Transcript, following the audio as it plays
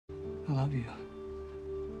I love you.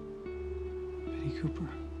 Betty Cooper.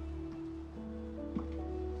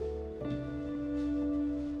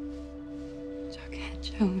 Jughead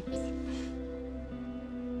Jones.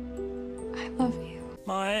 I love you.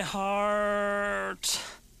 My heart.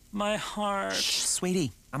 My heart. Shh,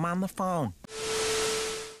 sweetie, I'm on the phone.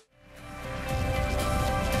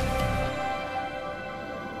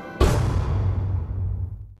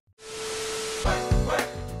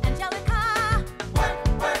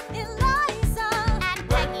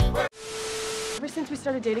 Ever since we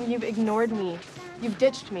started dating, you've ignored me. You've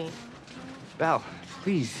ditched me. Belle,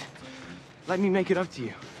 please, let me make it up to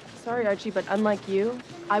you. Sorry, Archie, but unlike you,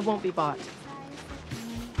 I won't be bought.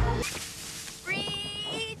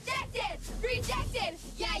 Rejected! Rejected!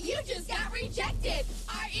 Yeah, you just got rejected!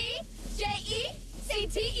 R-E-J-E-C-T-E-D,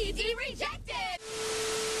 rejected!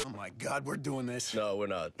 Oh my God, we're doing this. No, we're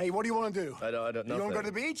not. Hey, what do you want to do? I don't You want to go to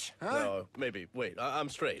the nothing. beach? Huh? No, maybe. Wait, I'm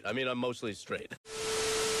straight. I mean, I'm mostly straight.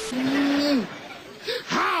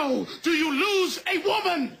 How do you lose a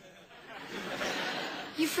woman?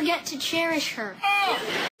 You forget to cherish her.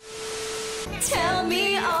 Tell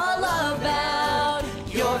me all about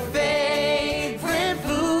your favorite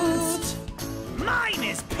foods. Mine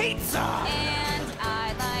is pizza! And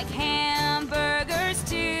I like hamburgers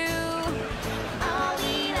too. I'll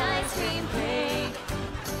eat ice cream cake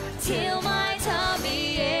till my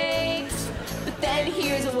tummy aches. But then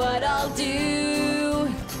here's what I'll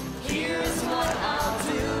do. Here's what I'll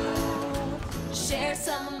do. Share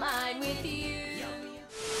some of mine with you.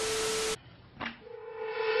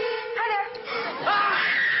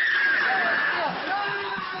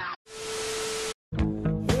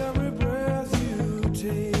 Every breath you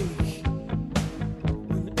take,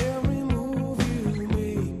 and every move you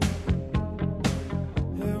make,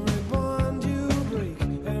 every bond you break,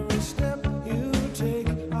 every step you take,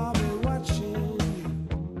 I'll be watching you.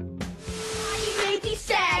 You may be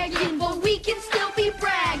sagging, but we can still be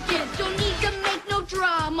bragging. Don't need to make no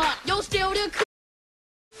drama. You'll still do.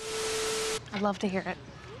 I'd love to hear it.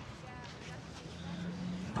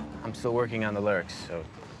 I'm still working on the lyrics, so...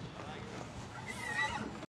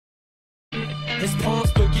 His palm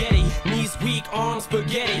spaghetti, knees weak, arms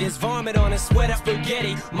spaghetti. There's vomit on his sweater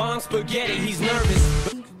spaghetti. Mom spaghetti, he's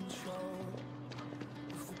nervous.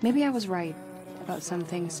 Maybe I was right about some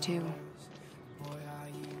things, too.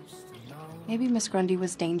 Maybe Miss Grundy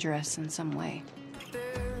was dangerous in some way.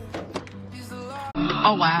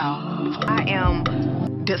 Oh, wow. I am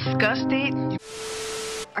disgusted.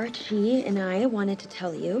 Archie and I wanted to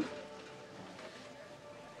tell you.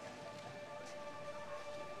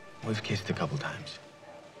 We've kissed a couple times.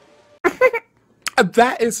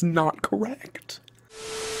 That is not correct.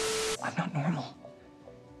 I'm not normal.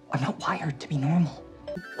 I'm not wired to be normal.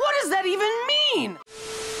 What does that even mean?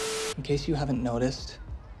 In case you haven't noticed,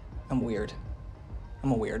 I'm weird.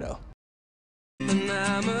 I'm a weirdo. And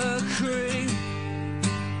I'm a creep.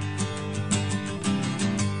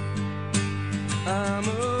 I'm a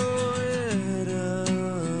weirdo.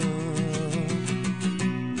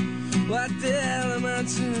 What the hell am I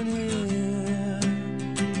doing here?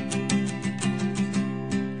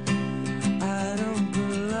 I don't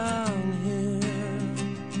belong here.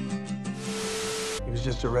 He was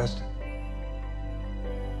just arrested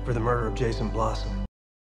for the murder of Jason Blossom.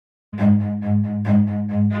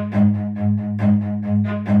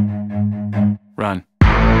 Run.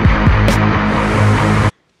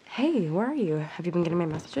 Hey, where are you? Have you been getting my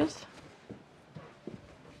messages?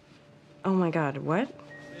 Oh my God, what?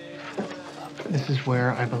 This is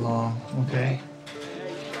where I belong, okay?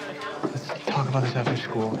 Let's talk about this after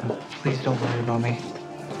school, and please don't worry about me.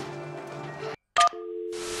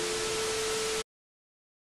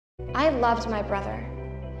 I loved my brother.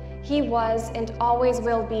 He was and always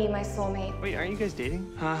will be my soulmate. Wait, aren't you guys dating?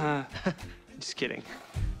 Haha. Just kidding.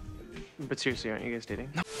 But seriously, aren't you guys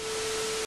dating? No.